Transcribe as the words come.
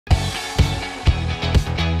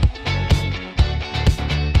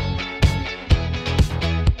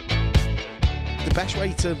best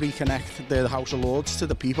way to reconnect the House of Lords to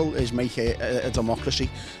the people is make it a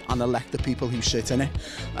democracy and elect the people who sit in it.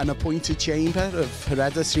 An appointed chamber of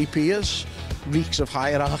hereditary peers reeks of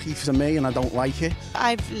hierarchy to me, and I don't like it.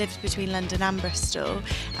 I've lived between London and Bristol,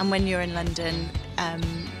 and when you're in London,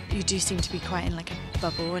 you do seem to be quite in like a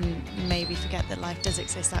bubble and maybe forget that life does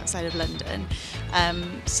exist outside of London.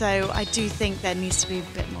 So I do think there needs to be a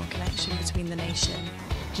bit more connection between the nation.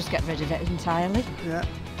 Just get rid of it entirely. Yeah.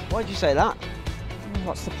 Why do you say that?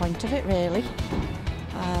 What's the point of it, really?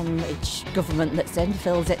 Each government that's in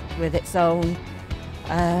fills it with its own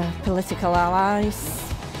political allies.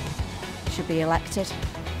 Should be elected.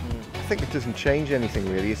 I think it doesn't change anything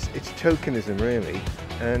really. It's tokenism really,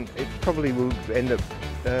 and it probably will end up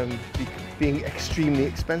being extremely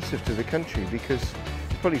expensive to the country, because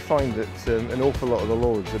you probably find that an awful lot of the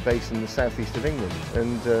lords are based in the southeast of England,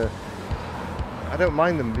 and I don't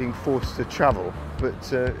mind them being forced to travel,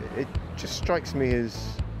 but it just strikes me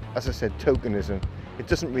as I said, tokenism. It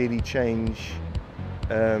doesn't really change,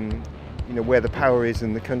 where the power is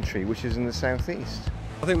in the country, which is in the southeast.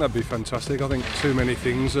 I think that'd be fantastic. I think too many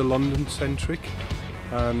things are London-centric,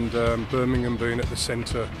 and Birmingham being at the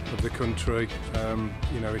centre of the country,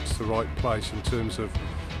 it's the right place in terms of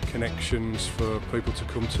connections for people to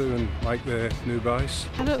come to and make their new base.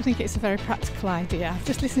 I don't think it's a very practical idea. I've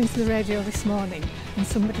just listened to the radio this morning and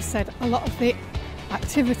somebody said a lot of the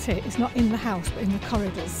activity is not in the House but in the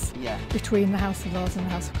corridors between the House of Lords and the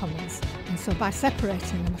House of Commons. And so by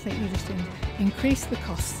separating them, I think you just increase the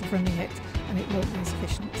costs of running it, and it won't be as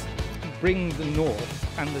efficient. Bring the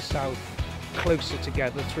North and the South closer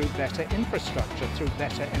together through better infrastructure, through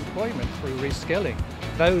better employment, through reskilling.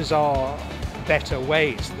 Those are better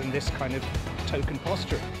ways than this kind of token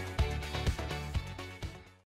posturing.